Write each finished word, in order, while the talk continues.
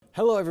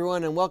Hello,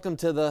 everyone, and welcome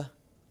to the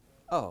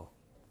Oh,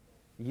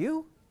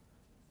 You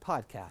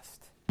podcast.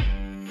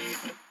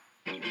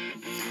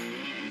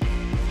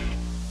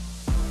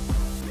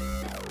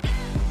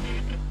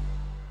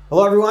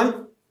 Hello,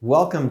 everyone.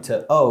 Welcome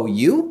to Oh,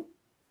 You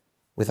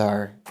with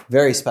our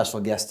very special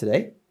guest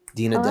today,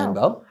 Deena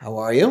Denbo. How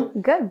are you?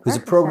 Good. Who's a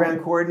program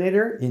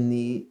coordinator in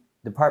the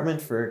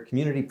Department for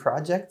Community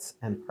Projects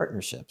and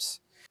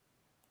Partnerships.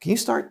 Can you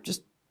start?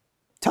 Just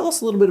tell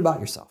us a little bit about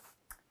yourself.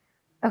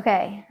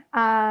 Okay.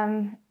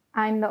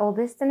 I'm the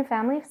oldest in a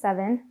family of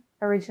 7,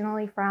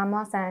 originally from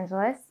Los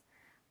Angeles.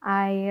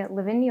 I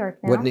live in New York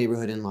now. What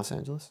neighborhood in Los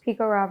Angeles?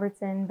 Pico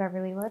Robertson,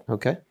 Beverlywood.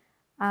 Okay.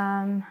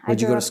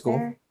 Where'd you go to school?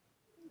 There.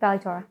 Valley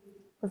Torah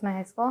was my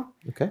high school.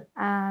 Okay.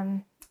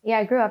 Yeah,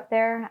 I grew up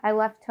there. I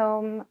left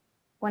home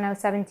when I was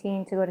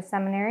 17 to go to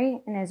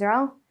seminary in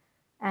Israel.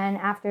 And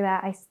after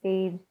that, I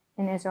stayed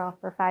in Israel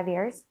for 5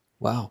 years.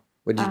 Wow.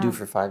 What did you do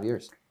for 5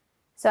 years?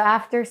 So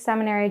after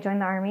seminary, I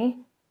joined the Army.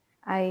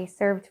 I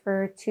served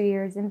for 2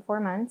 years and 4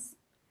 months.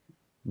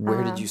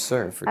 Where did you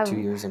serve for 2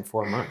 years and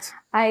 4 months?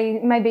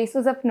 My base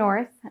was up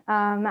north.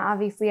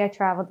 Obviously, I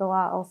traveled a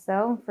lot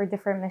also for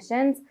different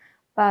missions,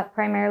 but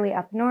primarily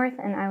up north,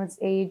 and I was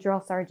a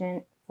drill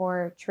sergeant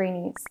for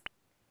trainees.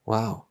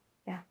 Wow.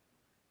 Yeah.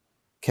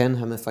 Ken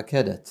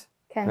hamifakedet.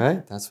 Ken.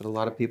 Right? That's what a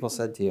lot of people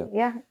said to you.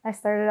 Yeah. I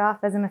started off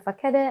as a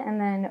mifakedet, and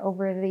then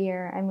over the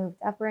year, I moved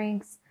up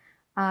ranks,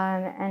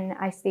 and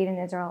I stayed in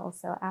Israel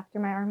also after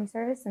my Army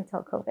service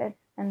until COVID,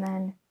 and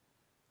then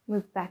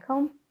moved back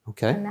home.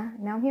 Okay. And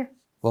now I'm here.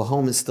 Well,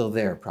 home is still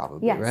there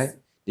probably, yes. Right?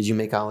 Did you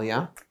make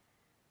Aliyah?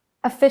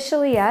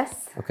 Officially,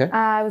 yes. Okay.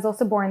 I was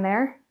also born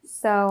there,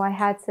 so I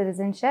had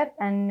citizenship.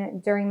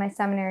 And during my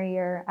seminary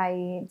year,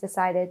 I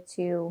decided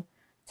to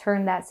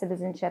turn that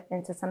citizenship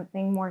into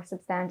something more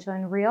substantial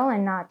and real,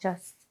 and not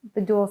just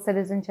the dual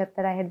citizenship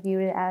that I had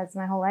viewed it as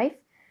my whole life.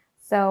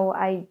 So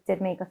I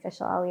did make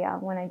official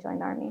Aliyah when I joined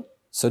the Army.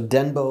 So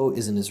Denbo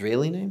is an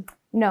Israeli name?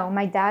 No,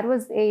 my dad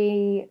was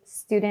a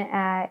student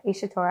at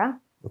Aish Torah.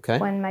 Okay.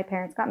 When my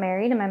parents got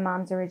married, and my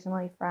mom's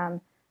originally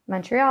from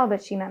Montreal,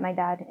 but she met my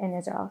dad in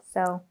Israel.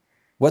 So,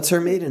 what's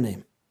her maiden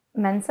name?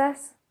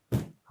 Menses.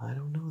 I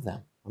don't know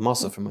them. I'm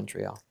also from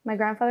Montreal. My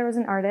grandfather was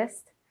an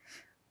artist.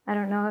 I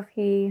don't know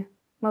if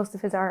most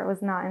of his art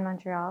was not in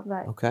Montreal,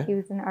 but okay. He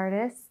was an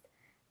artist,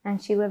 and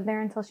she lived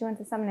there until she went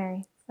to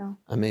seminary. So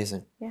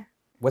amazing. Yeah.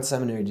 What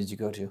seminary did you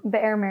go to?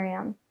 Be'er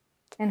Miriam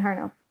in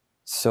Harnof.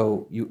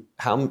 So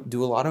how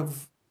do a lot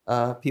of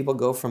people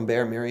go from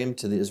Be'er Miriam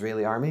to the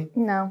Israeli Army?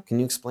 No. Can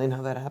you explain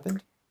how that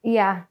happened?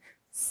 Yeah.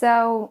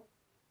 So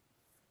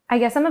I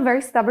guess I'm a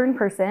very stubborn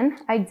person.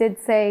 I did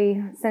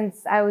say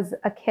since I was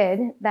a kid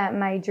that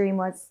my dream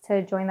was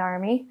to join the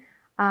Army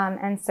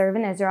and serve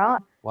in Israel.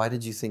 Why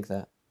did you think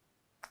that?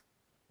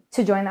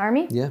 To join the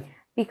Army? Yeah.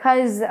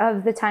 Because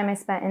of the time I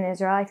spent in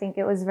Israel, I think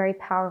it was very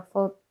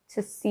powerful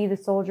to see the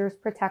soldiers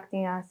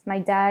protecting us. My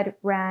dad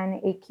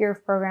ran a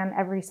Kiruv program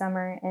every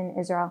summer in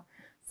Israel.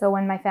 So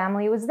when my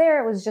family was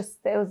there, it was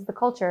the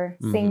culture,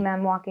 seeing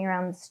them walking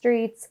around the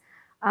streets.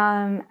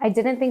 I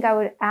didn't think I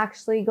would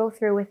actually go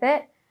through with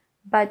it.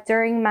 But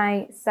during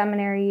my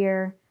seminary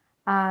year,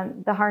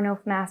 the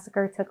Harnof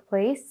massacre took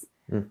place.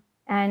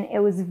 And it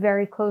was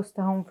very close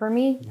to home for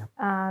me. Yep.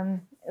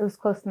 It was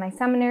close to my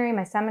seminary.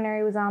 My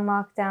seminary was on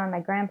lockdown. My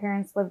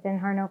grandparents lived in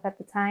Harnof at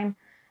the time.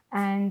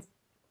 And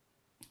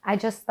I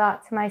just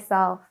thought to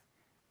myself,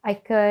 I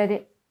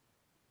could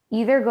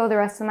either go the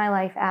rest of my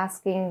life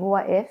asking,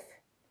 what if?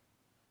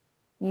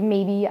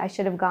 Maybe I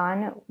should have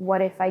gone.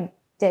 What if I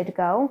did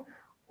go?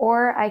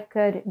 Or I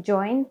could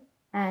join.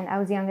 And I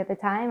was young at the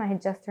time. I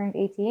had just turned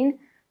 18.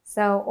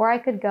 Or I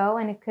could go,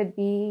 and it could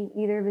be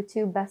either the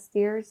 2 best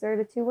years or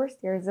the 2 worst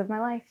years of my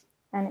life.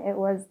 And it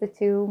was the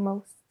 2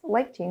 most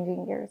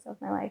life-changing years of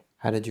my life.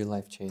 How did your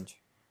life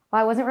change?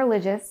 Well, I wasn't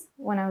religious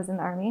when I was in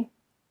the Army.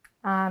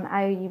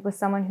 I was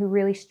someone who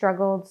really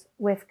struggled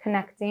with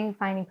connecting,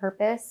 finding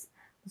purpose.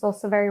 I was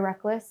also very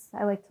reckless.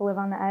 I like to live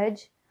on the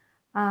edge.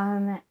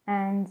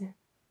 And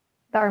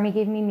the Army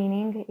gave me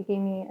meaning. It gave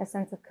me a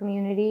sense of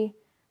community,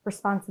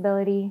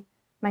 responsibility.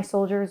 My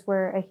soldiers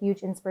were a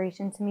huge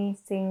inspiration to me,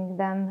 seeing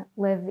them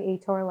live a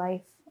Torah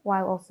life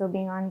while also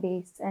being on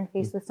base and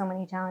faced with so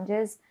many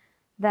challenges,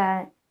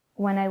 that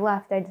when I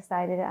left, I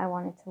decided I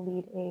wanted to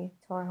lead a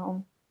Torah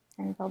home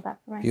and build that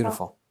for myself.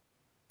 Beautiful.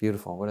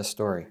 Beautiful. What a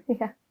story.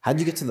 Yeah. How did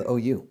you get to the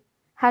OU?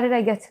 How did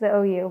I get to the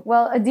OU?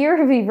 Well, Adir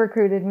Raviv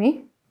recruited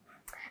me.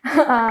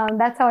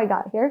 That's how I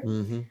got here.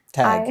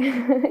 Tag.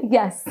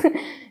 Yes.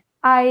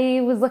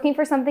 I was looking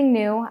for something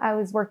new. I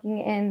was working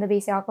in the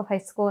Beis Yaakov High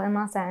School in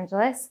Los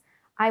Angeles.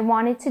 I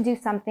wanted to do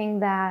something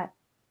that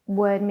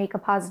would make a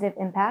positive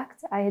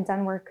impact. I had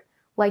done work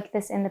like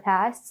this in the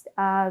past,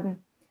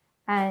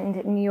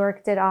 and New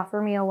York did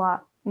offer me a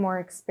lot more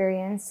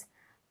experience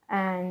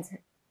and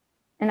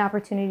an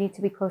opportunity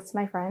to be close to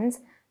my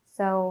friends.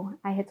 So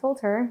I had told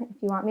her,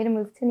 if you want me to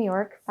move to New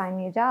York, find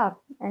me a job.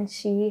 And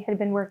she had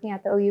been working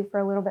at the OU for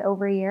a little bit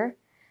over a year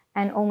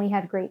and only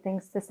had great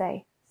things to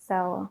say.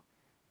 So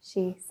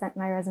she sent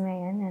my resume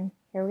in, and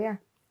here we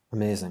are.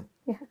 Amazing.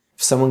 Yeah.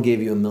 If someone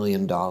gave you $1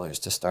 million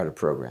to start a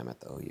program at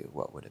the OU,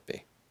 what would it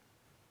be?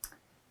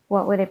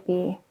 What would it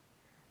be?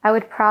 I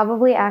would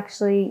probably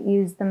actually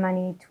use the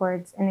money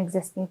towards an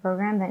existing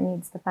program that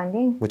needs the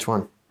funding. Which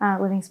one?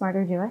 Living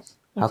Smarter Jewish,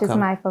 How which is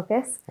come? my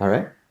focus. All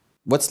right.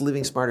 What's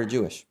Living Smarter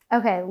Jewish?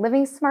 Okay,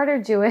 Living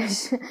Smarter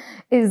Jewish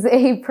is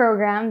a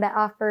program that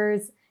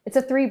offers, it's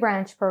a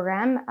 3-branch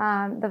program.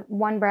 The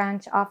one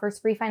branch offers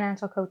free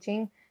financial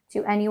coaching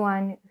to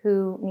anyone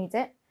who needs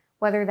it,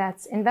 whether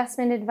that's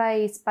investment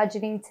advice,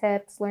 budgeting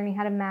tips, learning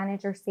how to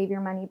manage or save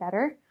your money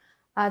better.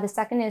 The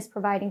second is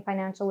providing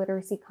financial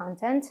literacy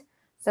content.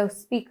 So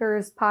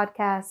speakers,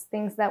 podcasts,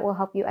 things that will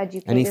help you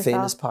educate Any yourself.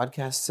 famous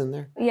podcasts in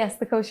there? Yes,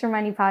 the Kosher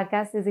Money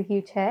podcast is a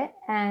huge hit.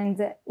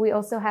 And we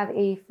also have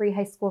a free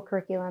high school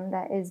curriculum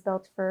that is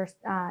built for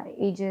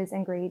ages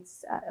and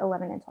grades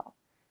 11 and 12.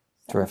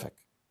 So, Terrific.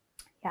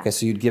 yeah. Okay,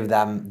 so you'd give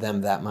them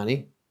that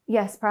money?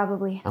 Yes,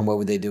 probably. And what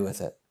would they do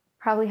with it?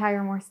 Probably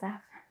hire more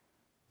staff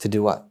To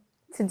do what?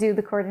 to do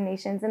the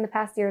coordinations. In the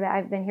past year that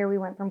I've been here, we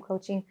went from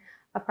coaching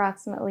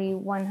approximately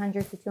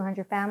 100 to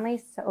 200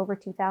 families to over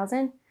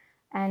 2,000.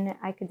 And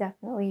I could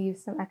definitely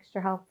use some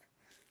extra help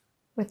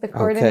with the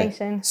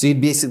coordination. Okay. So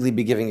you'd basically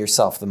be giving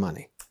yourself the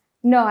money?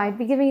 No, I'd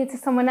be giving it to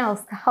someone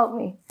else to help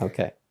me.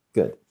 Okay,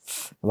 good.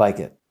 I like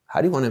it.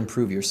 How do you want to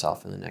improve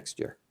yourself in the next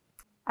year?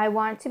 I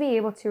want to be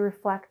able to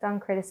reflect on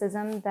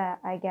criticism that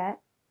I get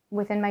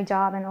within my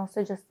job and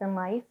also just in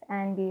life,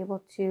 and be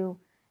able to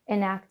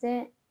enact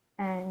it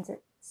and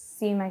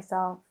see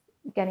myself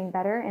getting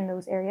better in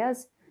those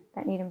areas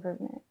that need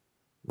improvement.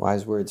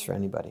 Wise words for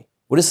anybody.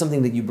 What is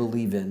something that you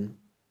believe in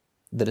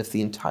that if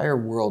the entire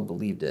world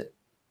believed it,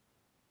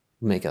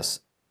 would make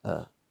us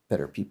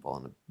better people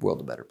and the world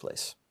a better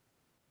place?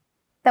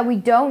 That we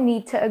don't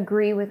need to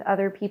agree with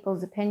other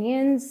people's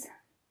opinions.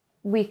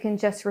 We can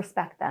just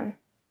respect them.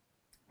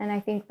 And I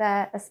think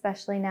that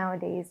especially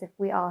nowadays, if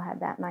we all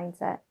had that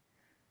mindset,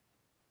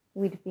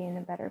 we'd be in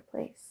a better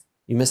place.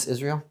 You miss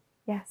Israel?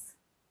 Yes.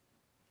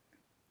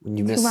 When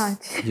you Too miss,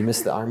 much. You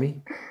miss the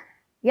army?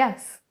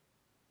 Yes.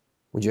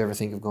 Would you ever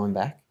think of going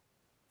back?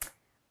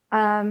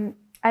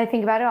 I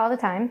think about it all the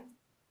time.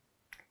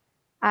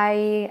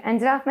 I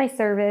ended off my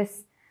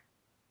service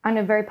on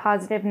a very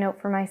positive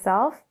note for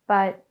myself,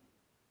 but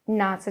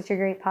not such a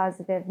great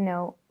positive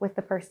note with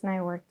the person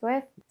I worked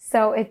with.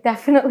 So it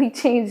definitely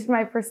changed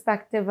my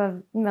perspective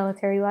of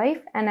military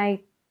life. And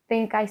I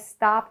think I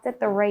stopped at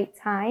the right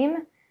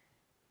time,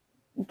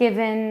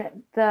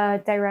 given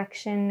the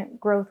direction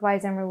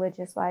growth-wise and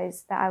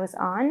religious-wise that I was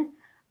on.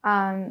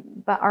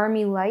 But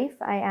Army life,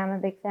 I am a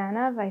big fan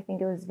of. I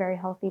think it was very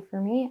healthy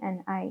for me,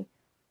 and I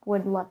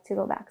would love to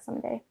go back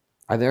someday.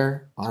 Are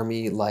there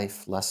Army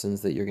life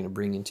lessons that you're going to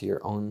bring into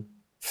your own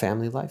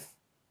family life?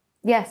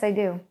 Yes, I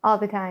do, all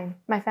the time.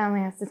 My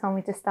family has to tell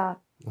me to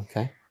stop.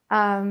 Okay.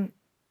 I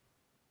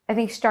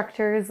think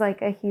structure is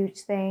like a huge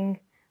thing.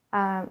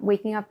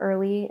 Waking up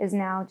early is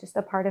now just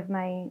a part of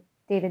my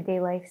day-to-day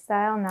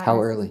lifestyle. How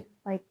early?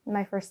 Like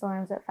my first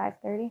alarm's at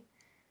 5:30.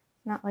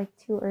 Not like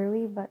too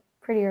early, but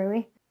pretty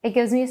early. It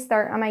gives me a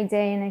start on my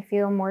day and I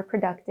feel more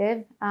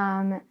productive.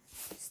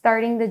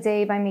 Starting the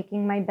day by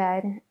making my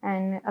bed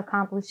and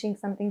accomplishing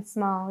something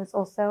small is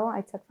also,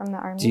 I took from the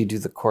Army. Do you do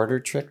the quarter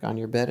trick on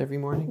your bed every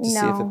morning to see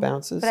if it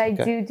bounces? But I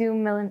do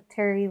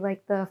military,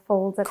 like the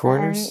folds at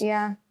corners? the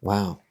end.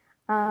 Yeah.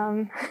 Wow.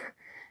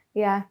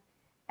 Yeah.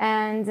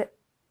 And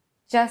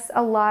just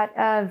a lot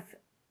of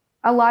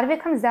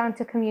it comes down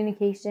to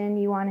communication.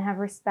 You want to have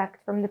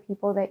respect from the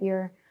people that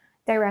you're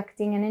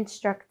directing and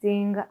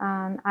instructing.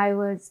 I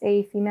was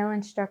a female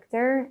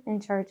instructor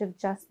in charge of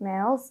just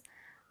males,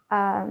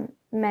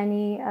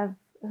 many of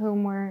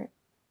whom were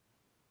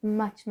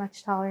much,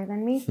 much taller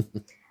than me.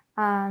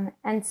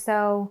 And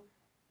so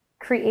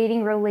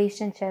creating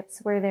relationships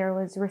where there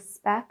was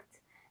respect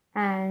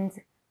and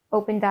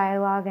open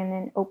dialogue and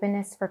an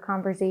openness for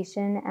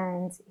conversation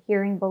and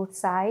hearing both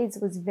sides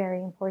was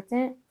very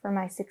important for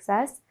my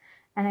success.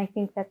 And I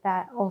think that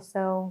that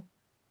also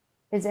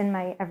is in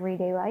my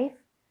everyday life.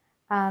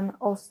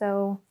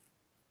 Also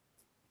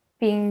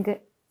being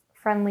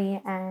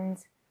friendly and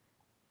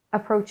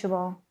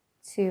approachable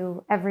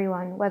to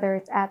everyone, whether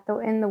it's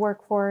in the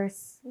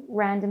workforce,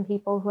 random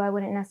people who I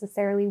wouldn't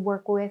necessarily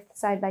work with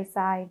side by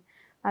side.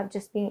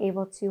 Just being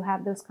able to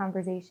have those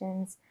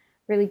conversations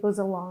really goes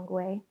a long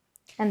way.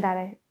 And that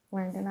I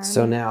learned in Army.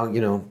 So now,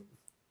 you're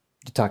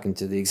talking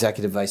to the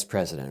executive vice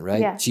president, right?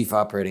 Yes. Chief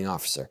operating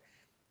officer.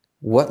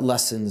 What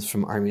lessons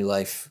from Army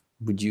life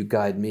would you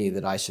guide me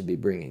that I should be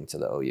bringing to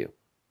the OU?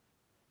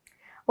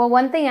 Well,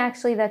 one thing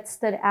actually that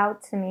stood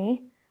out to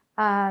me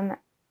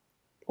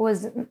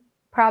was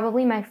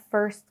probably my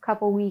first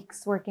couple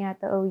weeks working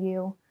at the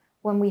OU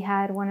when we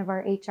had one of our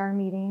HR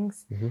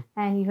meetings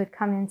and you had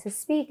come in to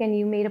speak and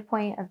you made a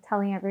point of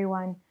telling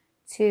everyone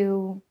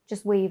to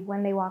just wave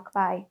when they walk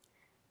by.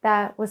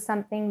 That was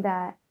something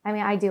that,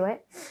 I do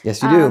it.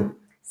 Yes, you do.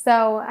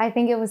 So I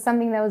think it was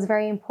something that was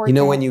very important.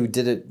 You know when you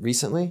did it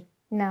recently?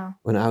 No.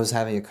 When I was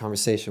having a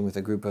conversation with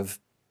a group of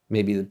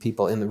maybe the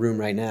people in the room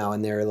right now,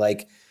 and they're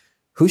like,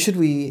 who should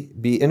we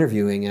be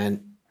interviewing at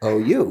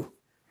OU?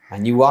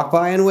 And you walked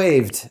by and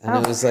waved,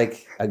 and it was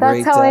like a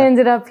great... That's how I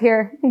ended up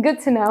here. Good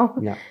to know.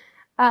 Yeah.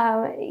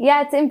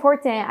 Yeah, it's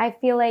important. I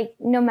feel like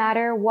no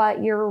matter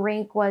what your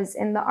rank was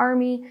in the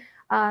Army,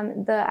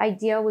 the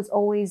idea was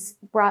always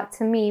brought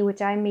to me,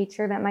 which I made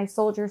sure that my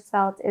soldiers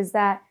felt, is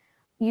that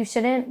you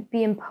shouldn't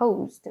be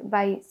imposed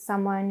by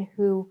someone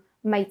who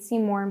might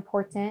seem more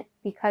important,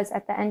 because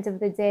at the end of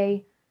the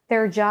day,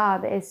 their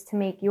job is to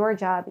make your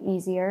job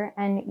easier,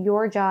 and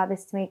your job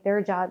is to make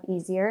their job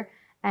easier.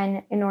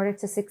 And in order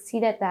to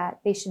succeed at that,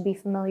 they should be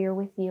familiar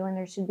with you, and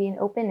there should be an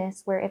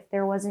openness where if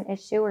there was an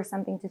issue or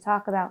something to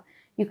talk about,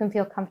 you can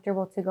feel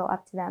comfortable to go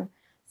up to them.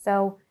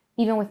 So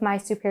even with my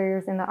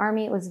superiors in the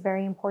Army, it was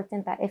very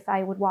important that if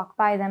I would walk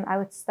by them, I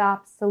would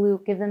stop,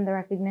 salute, give them the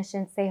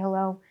recognition, say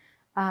hello,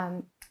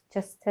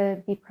 just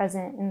to be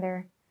present in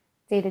their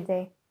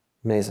day-to-day.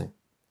 Amazing.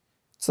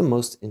 What's the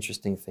most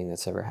interesting thing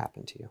that's ever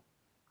happened to you?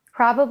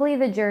 Probably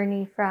the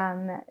journey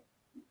from,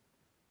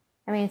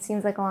 I mean, it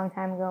seems like a long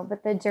time ago,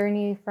 but the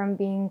journey from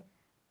being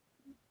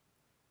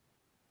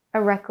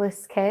a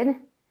reckless kid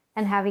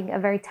and having a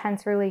very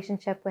tense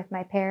relationship with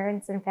my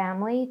parents and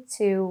family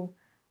to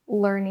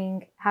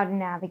learning how to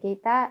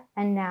navigate that,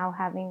 and now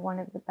having one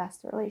of the best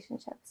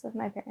relationships with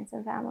my parents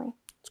and family.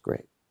 It's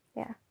great.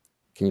 Yeah.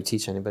 Can you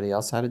teach anybody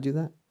else how to do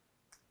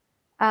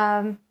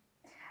that?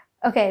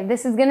 Okay,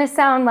 this is gonna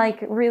sound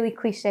like really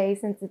cliche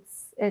since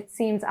it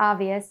seems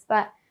obvious,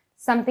 but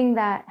something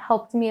that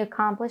helped me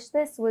accomplish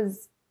this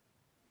was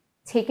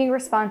taking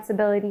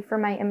responsibility for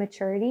my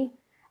immaturity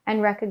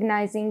and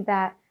recognizing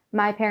that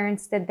my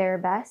parents did their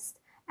best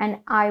and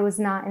I was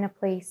not in a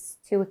place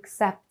to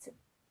accept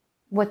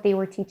what they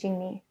were teaching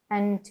me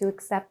and to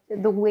accept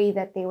the way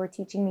that they were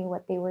teaching me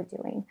what they were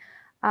doing.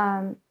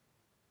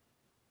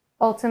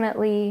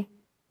 Ultimately,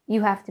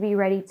 you have to be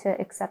ready to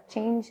accept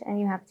change, and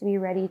you have to be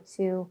ready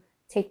to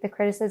take the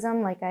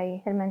criticism, like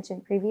I had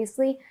mentioned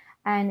previously.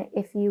 And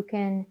if you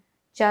can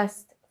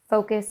just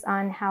focus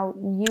on how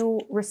you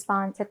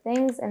respond to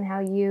things and how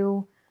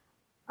you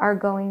are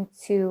going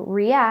to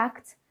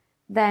react,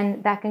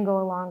 then that can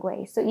go a long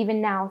way. So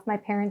even now, if my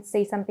parents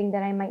say something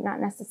that I might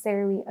not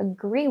necessarily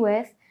agree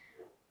with,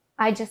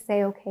 I just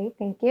say, okay,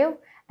 thank you.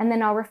 And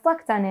then I'll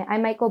reflect on it. I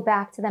might go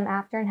back to them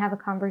after and have a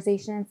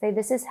conversation and say,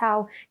 this is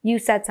how you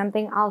said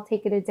something. I'll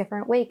take it a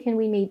different way. Can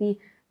we maybe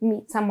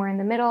meet somewhere in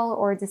the middle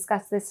or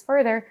discuss this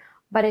further?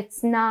 But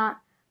it's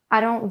not,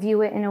 I don't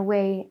view it in a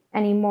way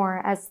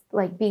anymore as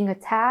like being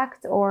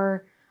attacked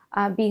or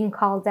being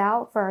called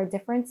out for our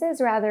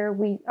differences. Rather,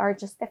 we are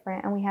just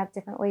different and we have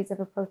different ways of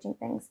approaching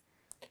things.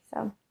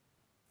 So.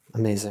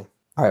 Amazing.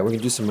 All right, we're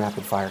gonna do some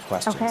rapid fire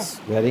questions.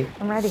 Okay. Ready?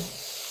 I'm ready.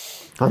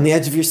 On the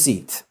edge of your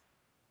seat,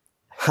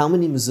 how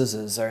many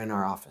mezuzahs are in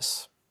our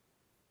office?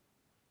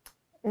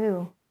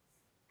 Ooh.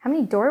 How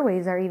many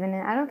doorways are even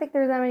in? I don't think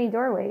there's that many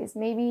doorways.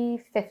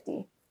 Maybe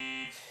 50.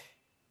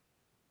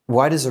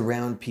 Why does a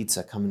round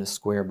pizza come in a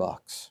square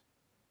box?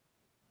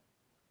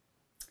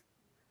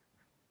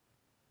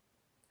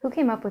 Who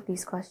came up with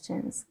these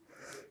questions?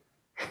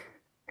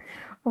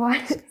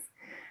 Why?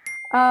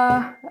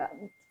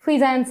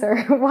 Please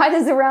answer. Why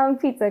does a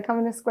round pizza come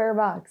in a square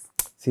box?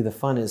 See, the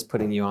fun is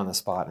putting you on the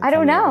spot. And I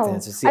don't coming up with know.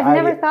 answers. See, I've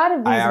never thought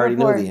of these I already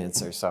before. know the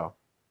answer, so.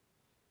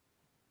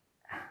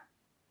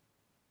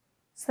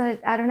 So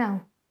I don't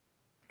know.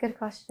 Good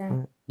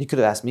question. You could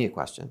have asked me a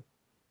question.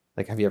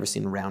 Like, have you ever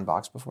seen a round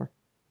box before?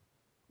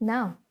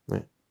 No.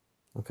 Right.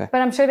 Okay.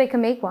 But I'm sure they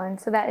can make one,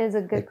 so that is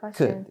a good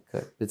question. It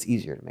could. It's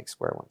easier to make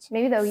square ones.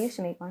 Maybe though you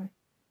should make one.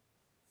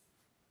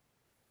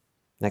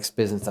 Next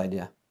business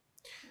idea.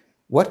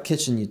 What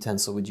kitchen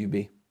utensil would you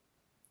be?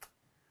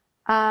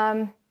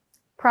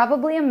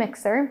 Probably a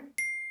mixer,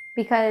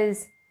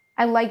 because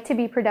I like to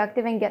be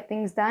productive and get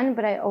things done,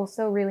 but I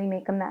also really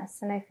make a mess.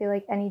 And I feel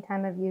like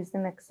anytime I've used a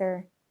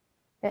mixer,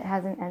 it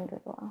hasn't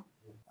ended well.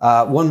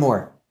 One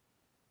more.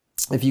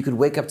 If you could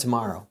wake up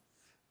tomorrow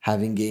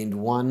having gained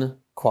one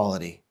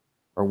quality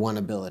or one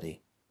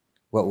ability,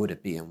 what would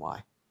it be and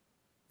why?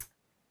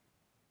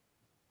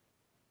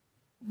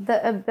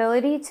 The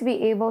ability to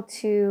be able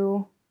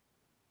to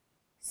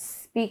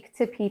speak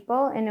to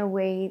people in a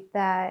way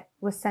that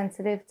was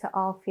sensitive to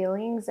all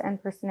feelings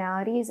and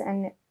personalities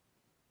and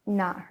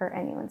not hurt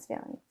anyone's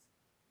feelings.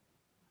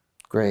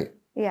 Great.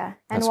 Yeah.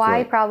 And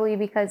why? Great. Probably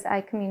because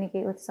I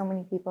communicate with so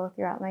many people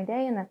throughout my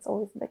day, and that's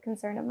always a big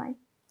concern of mine.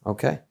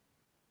 Okay.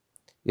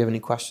 You have any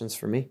questions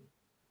for me?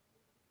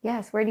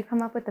 Yes. Where do you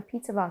come up with the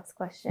pizza box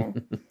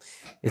question?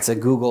 It's a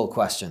Google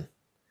question.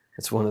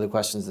 It's one of the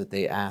questions that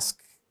they ask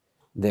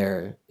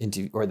their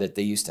or that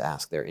they used to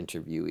ask their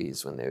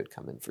interviewees when they would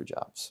come in for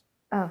jobs.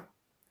 Oh.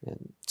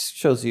 And it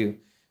shows you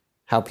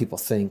how people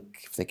think,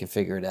 if they can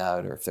figure it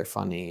out, or if they're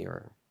funny,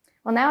 or.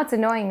 Well, now it's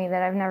annoying me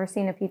that I've never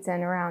seen a pizza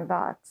in a round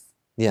box.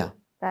 Yeah.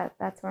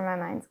 That's where my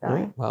mind's going.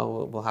 Right.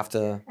 Well, we'll have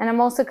to. And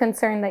I'm also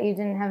concerned that you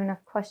didn't have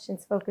enough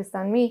questions focused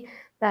on me,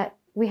 that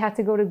we had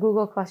to go to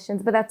Google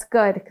questions, but that's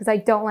good because I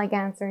don't like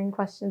answering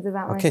questions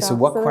about myself. Okay, so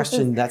what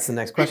question, that's the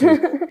next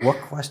question. What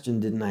question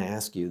didn't I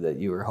ask you that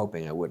you were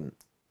hoping I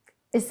wouldn't?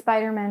 Is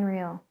Spider-Man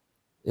real?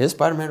 Is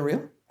Spider-Man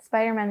real?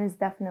 Spider-Man is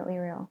definitely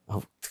real.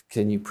 Oh,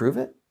 can you prove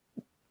it?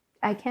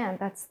 I can.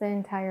 That's the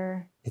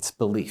entire... It's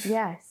belief.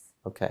 Yes.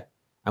 Okay.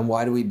 And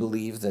why do we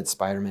believe that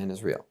Spider-Man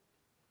is real?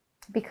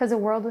 Because a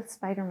world with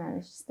Spider-Man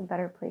is just a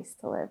better place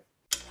to live.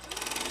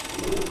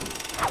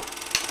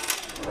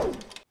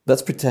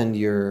 Let's pretend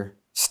you're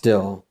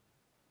still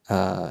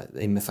a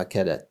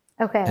mifakeret.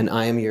 Okay. And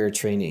I am your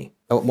trainee.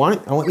 I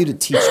want you to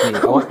teach me.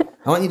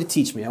 I want you to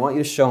teach me. I want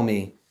you to show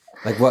me,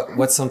 like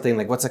what's something,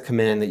 like what's a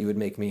command that you would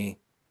make me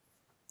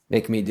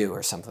do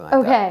or something like that.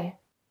 Okay.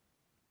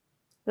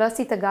 לא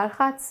עשית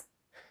גלחץ?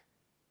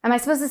 Am I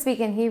supposed to speak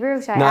in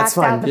Hebrew? Should I No, act it's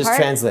fine. out the Just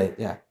part? translate.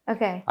 Yeah.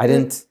 Okay. I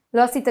didn't.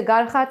 לא עשית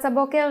גלחץ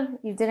הבוקר?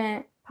 You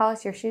didn't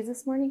polish your shoes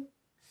this morning?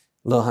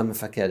 לא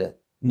המפקדת.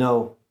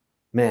 No,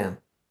 ma'am.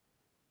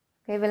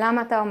 Okay,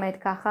 ולמה אתה עומד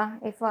ככה?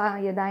 איפה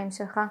הידיים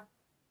שלך?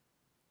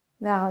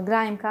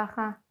 והרגליים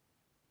ככה?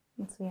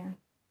 מצוין.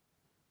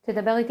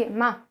 תדבר איתי,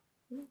 מה?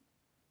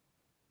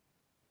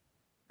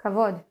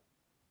 כבוד.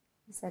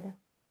 בסדר.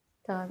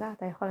 תרגע,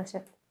 אתה יכול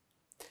לשבת.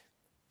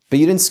 But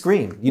you didn't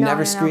scream. You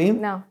never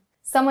scream? No.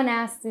 Someone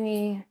asked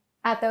me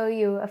at the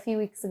OU a few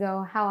weeks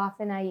ago how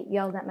often I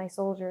yelled at my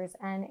soldiers.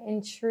 And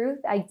in truth,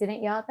 I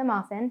didn't yell at them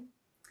often.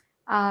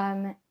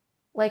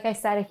 Like I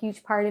said, a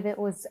huge part of it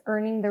was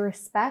earning the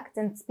respect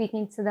and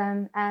speaking to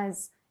them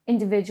as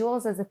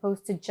individuals as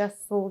opposed to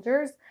just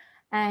soldiers.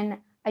 And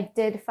I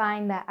did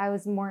find that I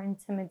was more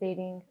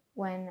intimidating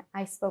when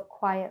I spoke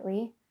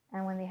quietly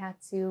and when they had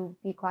to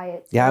be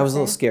quiet. Yeah, I was a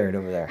little scared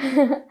over there.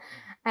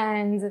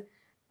 And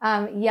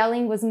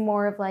yelling was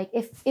more of like,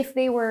 if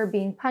they were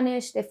being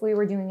punished, if we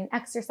were doing an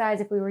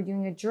exercise, if we were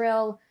doing a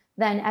drill,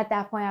 then at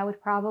that point I would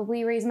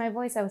probably raise my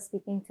voice. I was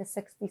speaking to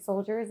 60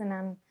 soldiers and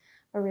I'm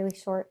a really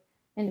short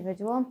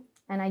individual.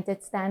 And I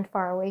did stand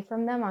far away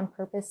from them on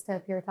purpose to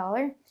appear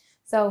taller.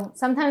 So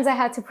sometimes I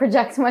had to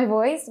project my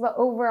voice, but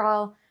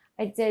overall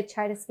I did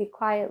try to speak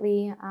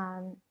quietly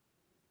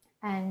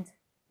and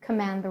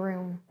command the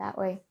room that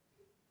way.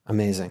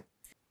 Amazing.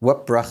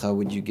 What bracha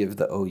would you give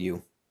the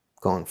OU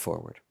going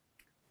forward?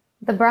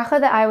 The bracha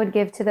that I would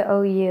give to the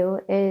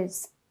OU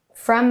is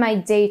from my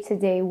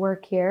day-to-day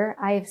work here,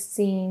 I have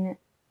seen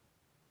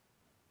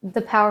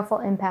the powerful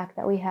impact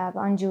that we have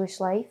on Jewish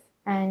life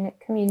and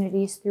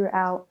communities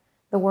throughout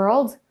the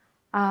world,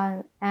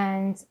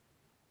 and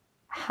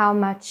how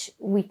much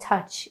we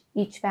touch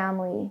each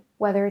family,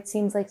 whether it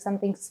seems like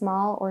something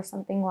small or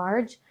something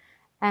large,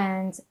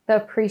 and the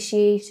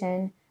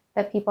appreciation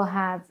that people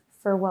have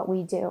for what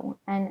we do.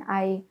 And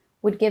I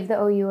would give the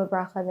OU a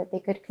bracha that they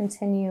could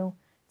continue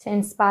to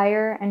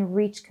inspire and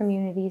reach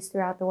communities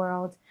throughout the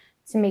world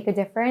to make a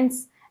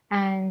difference.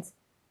 And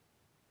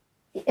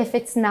if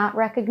it's not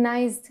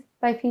recognized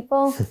by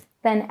people,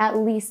 then at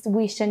least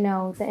we should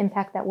know the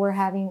impact that we're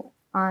having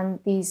on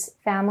these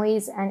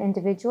families and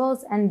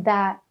individuals, and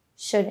that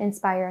should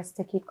inspire us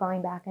to keep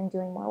going back and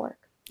doing more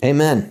work.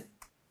 Amen.